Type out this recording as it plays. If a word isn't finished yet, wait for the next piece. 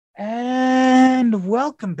And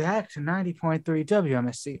welcome back to 90.3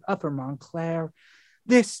 WMSC Upper Montclair.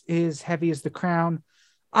 This is Heavy as the Crown.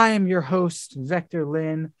 I am your host, Vector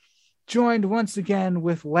Lynn, joined once again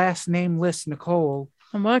with last nameless Nicole.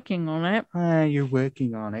 I'm working on it. You're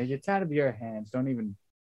working on it. It's out of your hands. Don't even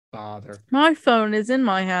bother. My phone is in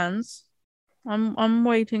my hands. I'm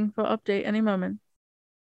waiting for update any moment.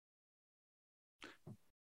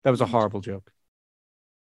 That was a horrible joke.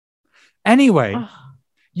 Anyway,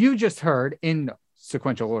 you just heard in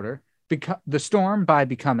sequential order, The Storm by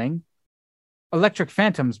Becoming, Electric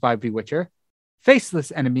Phantoms by Bewitcher,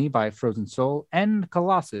 Faceless Enemy by Frozen Soul, and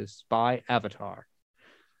Colossus by Avatar.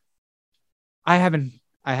 I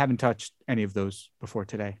haven't touched any of those before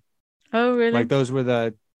today. Oh, really? Like those were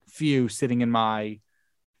the few sitting in my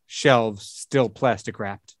shelves, still plastic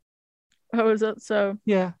wrapped. Oh, is that so?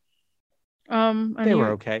 Yeah. And they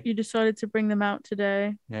were okay. You decided to bring them out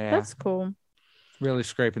today. Yeah. That's cool. Really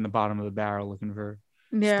scraping the bottom of the barrel looking for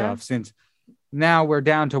stuff. Since now we're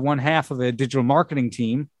down to one half of a digital marketing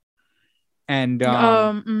team. And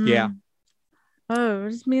yeah. Oh, I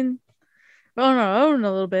just mean, oh no, I own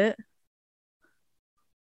a little bit.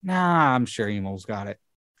 Nah, I'm sure Emil's got it.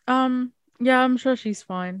 Yeah, I'm sure she's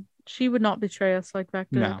fine. She would not betray us like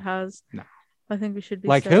Vector has. No. I think we should be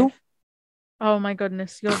like safe. Who? Oh my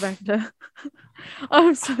goodness, you're Vector.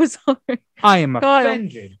 I'm so sorry. I am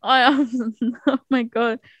offended. I am. Oh my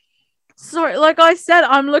god. Sorry, like I said,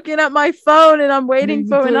 I'm looking at my phone and I'm waiting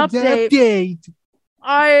for an update.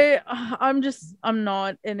 I'm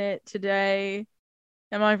not in it today.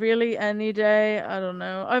 Am I really any day? I don't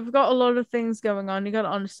know. I've got a lot of things going on. You got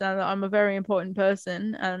to understand that I'm a very important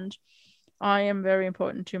person and I am very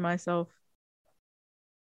important to myself.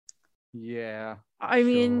 Yeah. I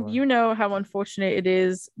mean, you know how unfortunate it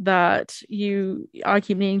is that I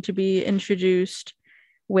keep needing to be introduced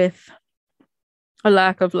with a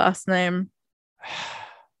lack of last name.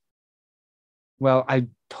 Well, I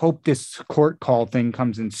hope this court call thing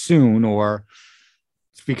comes in soon, or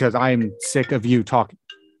it's because I'm sick of you talking.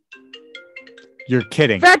 You're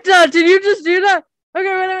kidding. Vector, did you just do that?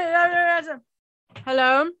 Okay, wait.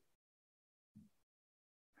 Hello?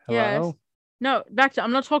 Yes. No, Vector,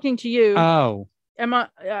 I'm not talking to you. Oh. Am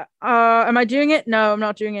I doing it? No, I'm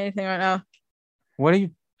not doing anything right now. What are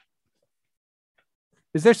you?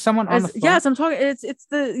 Is there someone on the phone? Yes, I'm talking. It's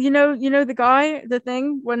the you know the guy, the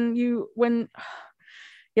thing when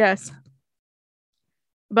yes.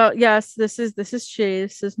 But yes, this is she.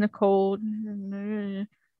 This is Nicole.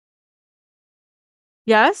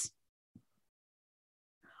 Yes.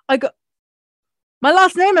 I got my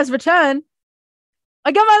last name has returned.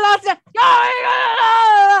 I got my last name.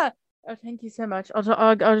 Oh, thank you so much.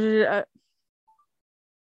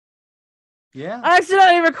 Yeah. I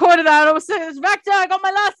accidentally recorded that. I was saying, "It's Vector. I got my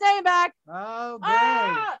last name back." Oh,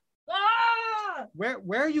 babe.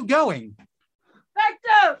 Where are you going?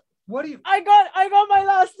 Vector. What are you? I got my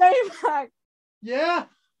last name back. Yeah.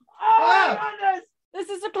 Oh my goodness! This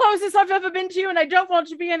is the closest I've ever been to you, and I don't want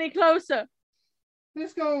to be any closer.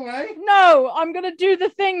 Just go away. No, I'm gonna do the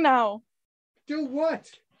thing now. Do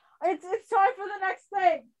what? It's time for the next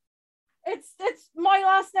thing. It's my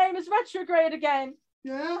last name is retrograde again.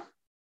 Yeah.